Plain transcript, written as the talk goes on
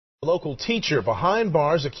A local teacher behind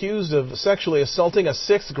bars accused of sexually assaulting a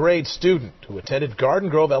 6th grade student who attended Garden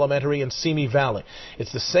Grove Elementary in Simi Valley.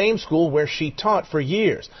 It's the same school where she taught for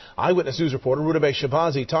years. Eyewitness News reporter Rudabe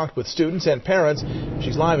Shabazi talked with students and parents.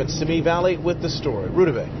 She's live in Simi Valley with the story.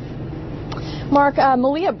 Rudabe. Mark,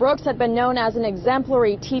 Malia Brooks had been known as an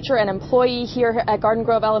exemplary teacher and employee here at Garden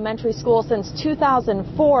Grove Elementary School since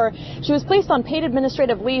 2004. She was placed on paid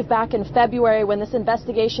administrative leave back in February when this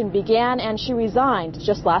investigation began, and she resigned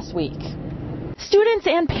just last week. Students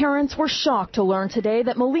and parents were shocked to learn today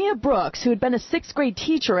that Malia Brooks, who had been a 6th grade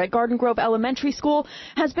teacher at Garden Grove Elementary School,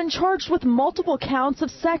 has been charged with multiple counts of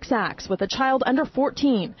sex acts with a child under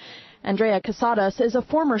 14. Andrea Casadas is a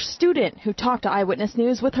former student who talked to Eyewitness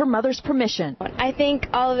News with her mother's permission. I think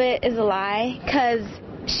all of it is a lie because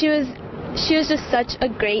she was just such a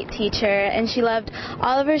great teacher, and she loved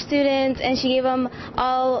all of her students, and she gave them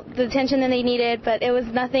all the attention that they needed, but it was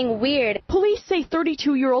nothing weird. Police say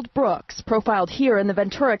 32-year-old Brooks, profiled here in the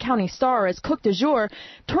Ventura County Star as cook du jour,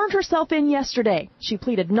 turned herself in yesterday. She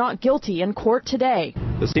pleaded not guilty in court today.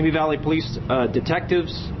 The Simi Valley Police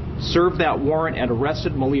detectives served that warrant and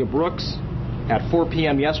arrested Malia Brooks at 4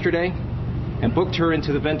 p.m. yesterday and booked her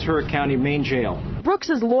into the Ventura County main jail.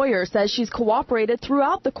 Brooks's lawyer says she's cooperated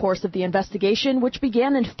throughout the course of the investigation, which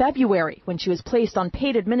began in February when she was placed on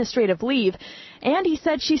paid administrative leave, and he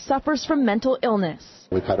said she suffers from mental illness.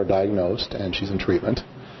 We've had her diagnosed and she's in treatment.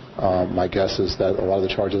 My guess is that a lot of the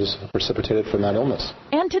charges precipitated from that illness.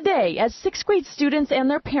 And today, as 6th grade students and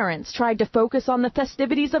their parents tried to focus on the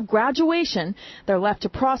festivities of graduation, they're left to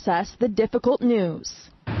process the difficult news.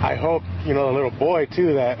 I hope, the little boy,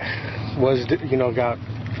 too, that was, got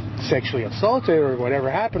sexually assaulted or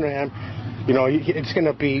whatever happened to him, it's going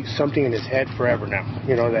to be something in his head forever now,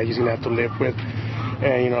 that he's going to have to live with.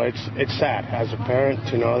 And, it's sad as a parent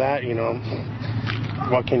to know that,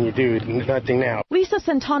 what can you do? Nothing now. Lisa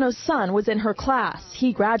Centano's son was in her class.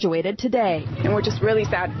 He graduated today. And we're just really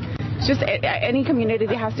sad. It's just any community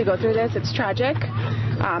that has to go through this. It's tragic,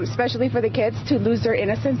 especially for the kids to lose their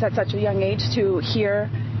innocence at such a young age, to hear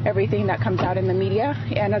everything that comes out in the media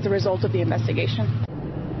and as a result of the investigation.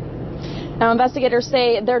 Now, investigators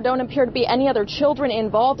say there don't appear to be any other children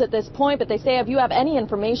involved at this point, but they say if you have any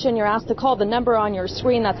information, you're asked to call the number on your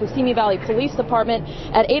screen. That's the Simi Valley Police Department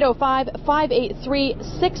at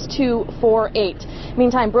 805-583-6248.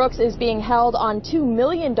 Meantime, Brooks is being held on $2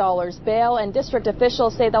 million bail, and district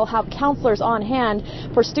officials say they'll have counselors on hand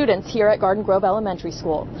for students here at Garden Grove Elementary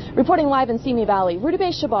School. Reporting live in Simi Valley,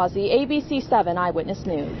 Rudabe Shabazi, ABC 7 Eyewitness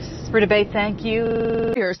News. Rudabe, thank you.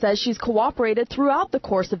 Lawyer says she's cooperated throughout the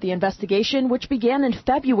course of the investigation, which began in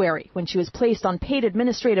February when she was placed on paid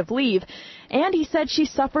administrative leave, and he said she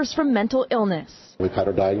suffers from mental illness. We've had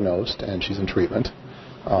her diagnosed and she's in treatment.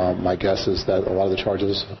 My guess is that a lot of the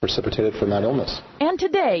charges precipitated from that illness. And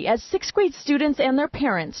today, as 6th grade students and their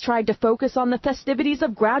parents tried to focus on the festivities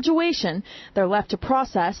of graduation, they're left to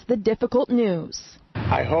process the difficult news.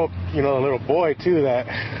 I hope, the little boy, too, that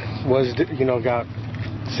was, got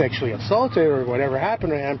sexually assaulted or whatever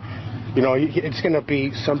happened to him, it's going to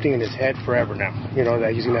be something in his head forever now,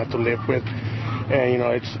 that he's going to have to live with. And,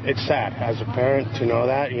 it's sad as a parent to know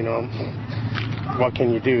that, what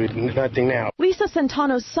can you do? Nothing now. Lisa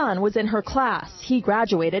Centano's son was in her class. He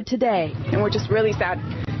graduated today. And we're just really sad.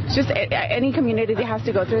 It's just any community that has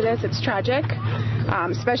to go through this. It's tragic,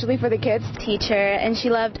 especially for the kids. Teacher, and she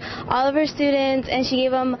loved all of her students, and she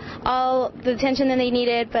gave them all the attention that they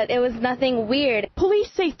needed, but it was nothing weird.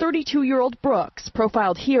 Police say 32-year-old Brooks,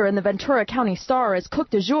 profiled here in the Ventura County Star as cook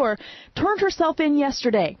du jour, turned herself in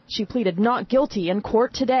yesterday. She pleaded not guilty in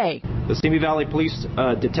court today. The Simi Valley Police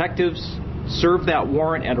detectives served that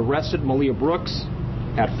warrant and arrested Malia Brooks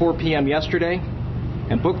at 4 p.m. yesterday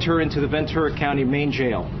and booked her into the Ventura County main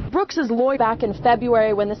jail. Brooks's lawyer back in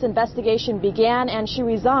February when this investigation began, and she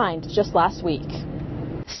resigned just last week.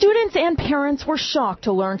 Students and parents were shocked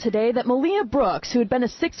to learn today that Malia Brooks, who had been a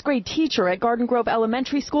 6th grade teacher at Garden Grove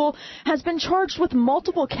Elementary School, has been charged with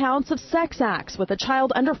multiple counts of sex acts with a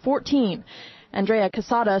child under 14. Andrea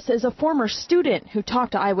Casadas is a former student who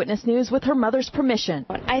talked to Eyewitness News with her mother's permission.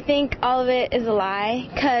 I think all of it is a lie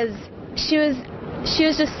because she was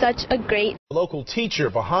just such a great. A local teacher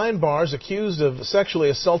behind bars accused of sexually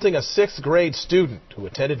assaulting a 6th grade student who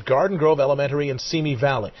attended Garden Grove Elementary in Simi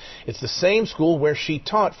Valley. It's the same school where she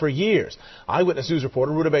taught for years. Eyewitness News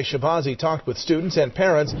reporter Rudabe Shabazi talked with students and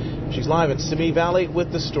parents. She's live in Simi Valley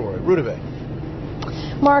with the story. Rudabe.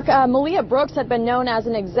 Mark, Malia Brooks had been known as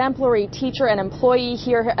an exemplary teacher and employee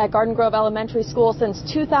here at Garden Grove Elementary School since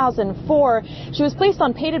 2004. She was placed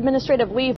on paid administrative leave